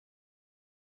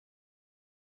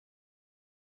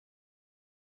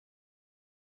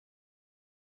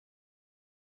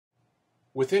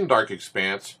Within Dark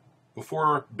Expanse,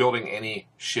 before building any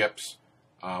ships,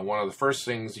 one of the first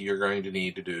things you're going to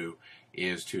need to do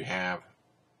is to have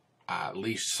at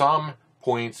least some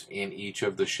points in each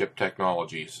of the ship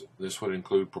technologies. This would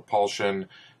include propulsion,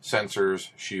 sensors,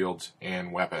 shields,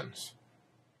 and weapons.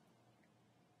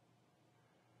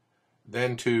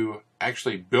 Then to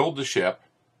actually build the ship,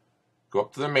 go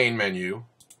up to the main menu,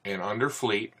 and under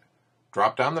Fleet,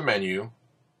 drop down the menu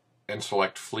and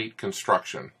select Fleet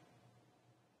Construction.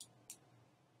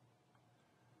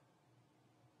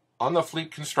 On the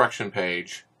Fleet Construction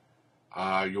page,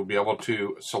 you'll be able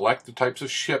to select the types of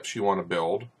ships you want to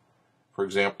build. For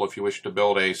example, if you wish to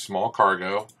build a small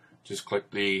cargo, just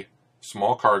click the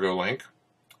small cargo link.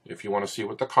 If you want to see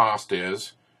what the cost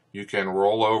is, you can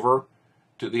roll over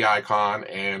to the icon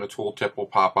and a tooltip will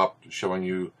pop up showing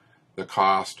you the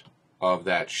cost of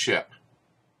that ship.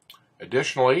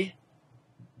 Additionally,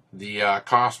 the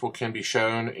cost can be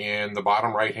shown in the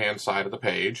bottom right hand side of the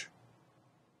page.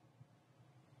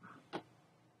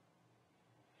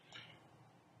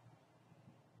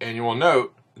 And you will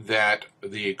note that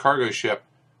the cargo ship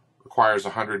requires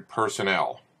 100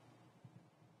 personnel.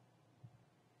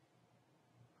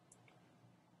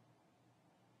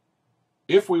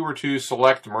 If we were to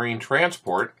select marine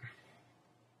transport,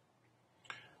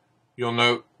 you'll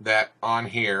note that on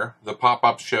here the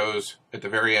pop-up shows at the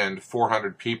very end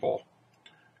 400 people.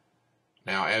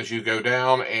 Now as you go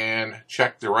down and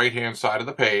check the right hand side of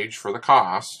the page for the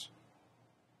cost,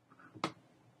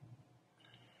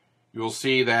 you'll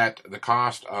see that the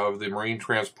cost of the marine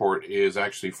transport is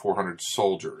actually 400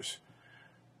 soldiers.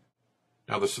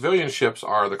 Now the civilian ships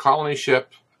are the colony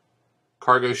ship,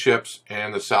 cargo ships,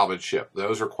 and the salvage ship.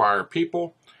 Those require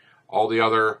people. All the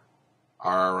other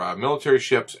are military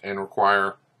ships and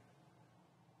require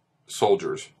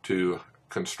soldiers to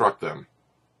construct them.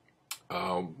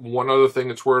 One other thing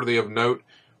that's worthy of note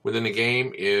within the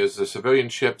game is the civilian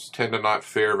ships tend to not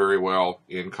fare very well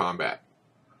in combat.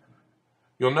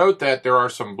 You'll note that there are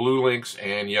some blue links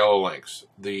and yellow links.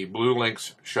 The blue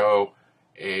links show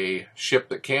a ship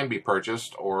that can be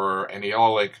purchased, and the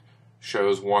yellow link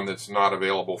shows one that's not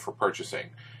available for purchasing.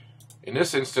 In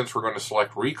this instance, we're going to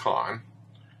select Recon,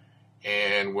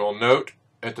 and we'll note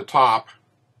at the top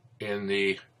in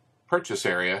the purchase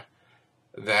area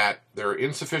that there are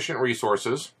insufficient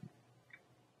resources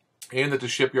and that the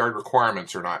shipyard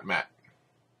requirements are not met.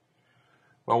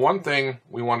 Well, one thing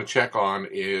we want to check on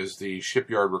is the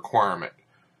shipyard requirement,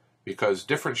 because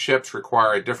different ships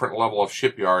require a different level of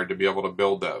shipyard to be able to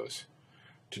build those.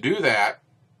 To do that,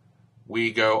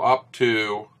 we go up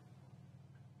to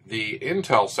the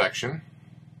Intel section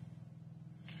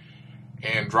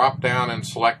and drop down and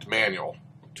select Manual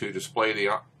to display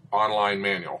the online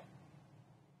manual.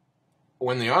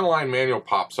 When the online manual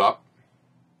pops up,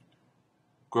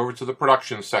 go over to the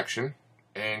Production section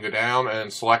and go down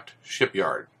and select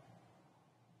Shipyard.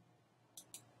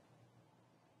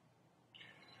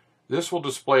 This will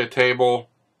display a table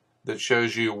that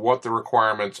shows you what the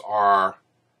requirements are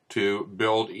to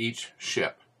build each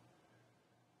ship.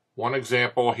 One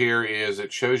example here is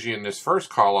it shows you in this first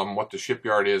column what the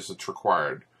shipyard is that's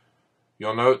required.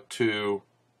 You'll note to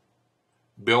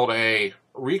build a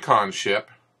recon ship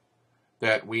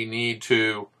that we need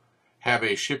to have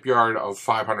a shipyard of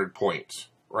 500 points.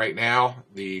 Right now,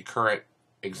 the current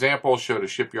example showed a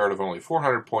shipyard of only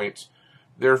 400 points.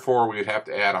 Therefore, we would have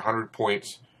to add 100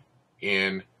 points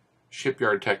in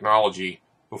shipyard technology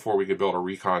before we could build a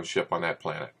recon ship on that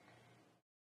planet.